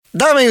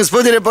Dame in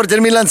gospodje,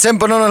 reporter Milan, sem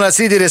ponovno na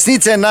sledi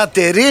resnice na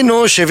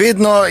terenu. Še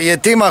vedno je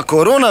tema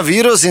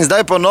koronavirus in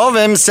zdaj po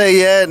novem se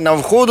je na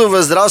vhodu v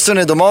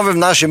zdravstvene domove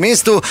v našem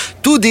mestu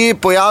tudi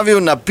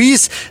pojavil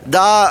napis,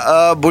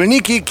 da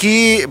bolniki,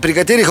 pri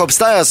katerih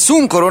obstaja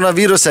sum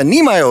koronavirusa,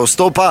 nimajo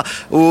vstopa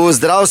v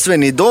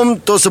zdravstveni dom.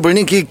 To so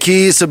bolniki,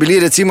 ki so bili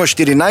recimo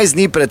 14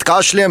 dni pred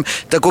kašljem,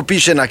 tako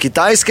piše na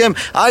Kitajskem,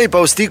 ali pa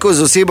v stiku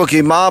z osebo,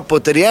 ki ima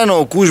potrjeno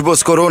okužbo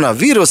s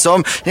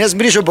koronavirusom. Jaz sem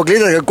prišel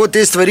pogledati, kako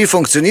te stvari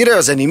funkcionirajo.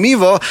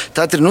 Zanimivo,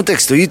 ta trenutek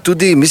stoji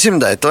tudi, mislim,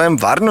 da je to en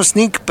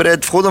varnostnik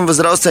pred vhodom v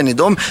zdravstveni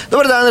dom.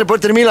 Dobar dan,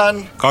 reporter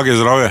Milan. Kak je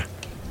zdravje?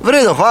 V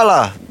redu,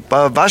 hvala.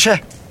 Pa vaše?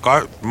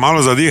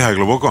 Malo zadihaj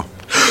globoko.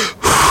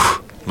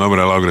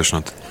 Dobre, lahko greš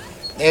not.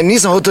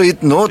 Nisem hotel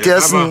iti not,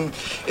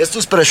 jaz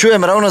tu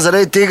sprašujem ravno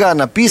zaradi tega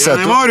napisa.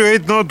 Ne morajo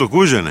iti not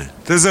okužene.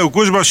 Te se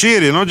okužba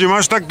širi, če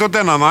imaš tako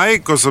tote na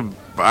naj, ko so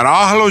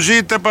rahlo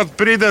žite, pa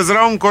pride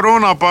zraven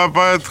korona, pa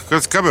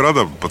kaj bi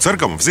rado,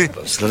 pocrkamo vsi?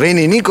 V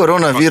Sloveniji ni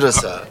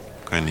koronavirusa.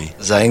 Kaj ni?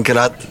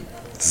 Zaenkrat.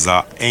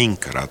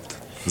 Zaenkrat.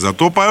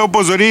 Zato pa je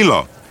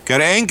opozorilo,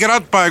 ker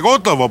enkrat pa je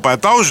gotovo, pa je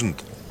tavžent.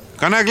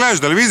 Kaj ne gledaš,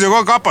 televizijo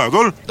ga kapajo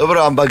dol?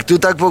 Dobro, ampak tu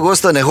tako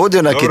pogosto ne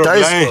hodijo na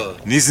Kitajsko.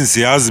 Nisem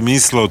si jaz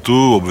mislil tu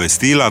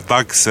obvestila,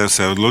 tako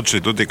se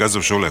odločili tudi, kaj so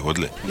v šole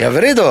hodili. Ja,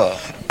 v redu.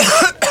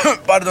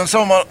 Pardon,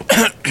 samo malo.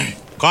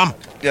 Kam?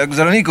 Ja, k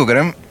zdravniku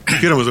grem.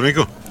 Kjeremu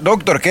zdravniku?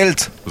 Doktor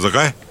Kelc.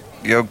 Zakaj?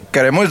 Ja,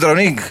 ker je moj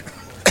zdravnik.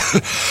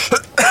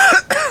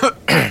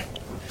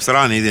 V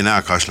strani idi,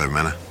 ne kašljaj v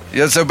mene.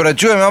 Jaz se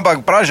opravičujem,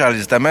 ampak vprašali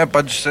ste me,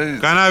 pač se...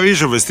 Kaj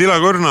najviš obvestila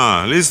gor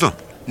na listu?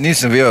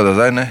 Nisem videl, da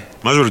zdaj ne.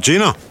 Imaš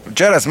vročino?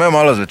 Včeraj sem imel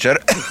malo zvečer.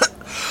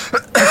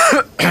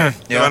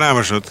 Ja, ne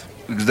moraš not.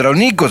 K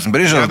zdravniku sem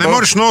prišel. Ja, ne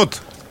moraš not.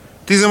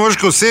 Ti se moraš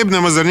k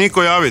osebnemu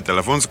zdravniku javiti,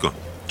 telefonsko.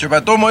 Če pa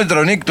je to moj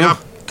zdravnik tu? Ja,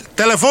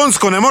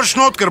 telefonsko ne moraš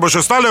not, ker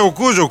boš ostale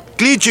okužil.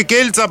 Kliči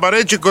Kelca pa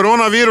reči,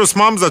 koronavirus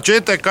imam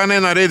začetek, kaj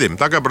ne naredim.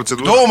 Taka je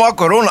procedura. Kdo ima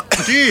korona?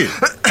 Ti.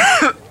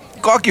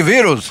 Kaki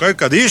virus? Kaj,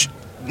 kadiš?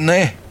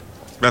 Ne.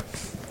 Ja.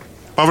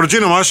 Pa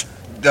vročino imaš?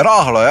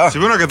 Rahlo, ja. Si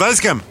bil na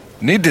Kitajskem?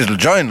 Niti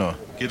slučajno.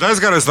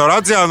 Kitajska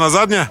restauracija na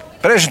zadnje?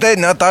 Prejšnji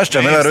teden, ja, tašča,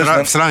 imela resno.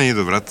 V strani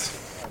idu, brat.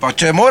 Pa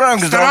če moram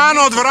k zdravniku... Stran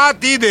od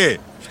vrat ide.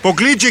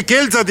 Pokliči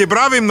Kelca, ti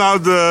pravim na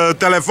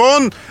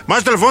telefon.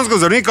 Imaš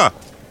telefonsko zdravnika?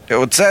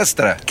 Od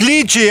sestre.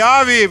 Kliči,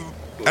 javi,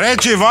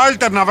 reči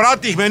Walter, na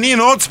vratih me ni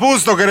noč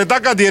spustil, ker je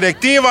taka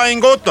direktiva in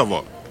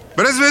gotovo.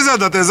 Brez veze,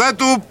 da te zdaj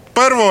tu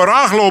prvo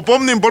rahlo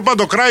opomnim, pol pa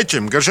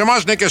dokrajčim, ker še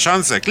imaš neke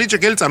šanse. Kliči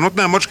Kelca, not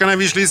ne moč, kaj ne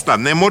viš lista.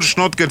 Ne moraš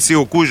not, ker si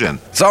okužen.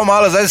 Samo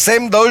malo, zdaj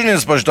vsem dolžnim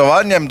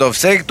spoštovanjem do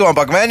vseh tu,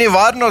 ampak meni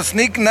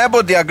varnostnik ne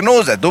bo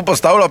diagnoze. Tu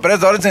postavlja pred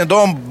zdravstvenim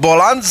domom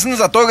ambulantah,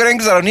 zato grem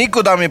k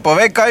zdravniku, da mi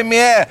pove, kaj mi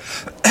je.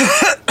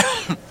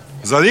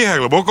 Zadihaj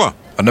globoko.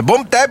 A ne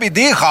bom tebi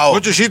dihal.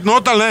 Hočeš iti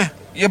not ali ne?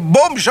 Je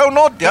bom šel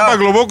not, ja. Pa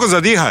globoko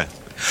zadihaj.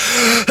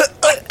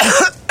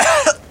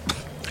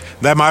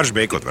 Daj, marš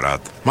bek od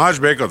vrat.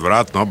 Marš bek od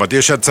vrat, no, pa ti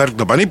je še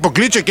crkno. Pa ni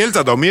pokliče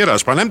Kelca, da umiraš,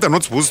 pa nem te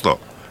not spusto.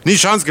 Ni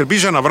šans, ker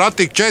piše na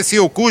vratih, če si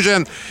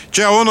okužen,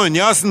 če je ono in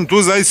jasen,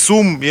 tu zdaj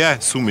sum je,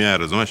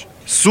 razumeš?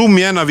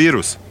 Sum je na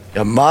virus.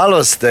 Ja,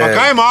 malo ste... Pa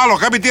kaj malo,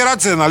 kaj bi ti rad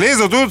se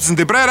nalezel tu, sem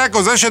ti prej rekel,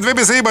 zdaj še 2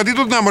 besedi, pa ti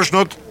tudi ne moraš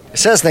not.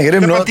 Saj ne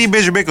grem not. Pa ti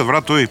beži bek od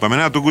vrat tuj, pa me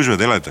ne tu gužve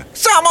delajte.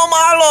 Samo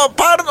malo,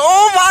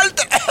 pardon,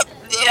 Walter.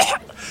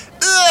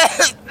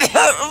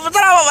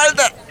 Zdravo,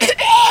 Walter.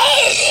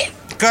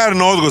 Kar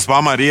not, gospa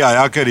Marija,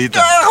 ja, ker ite.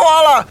 Ja,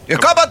 hvala. Ja,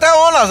 kaj pa te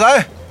ona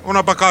zdaj?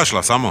 Ona pa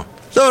kašla, samo.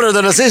 Dobro,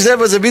 da nas vse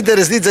pozabite,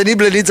 resnica ni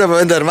blenica, pa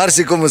vendar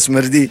marsikomu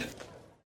smrdi.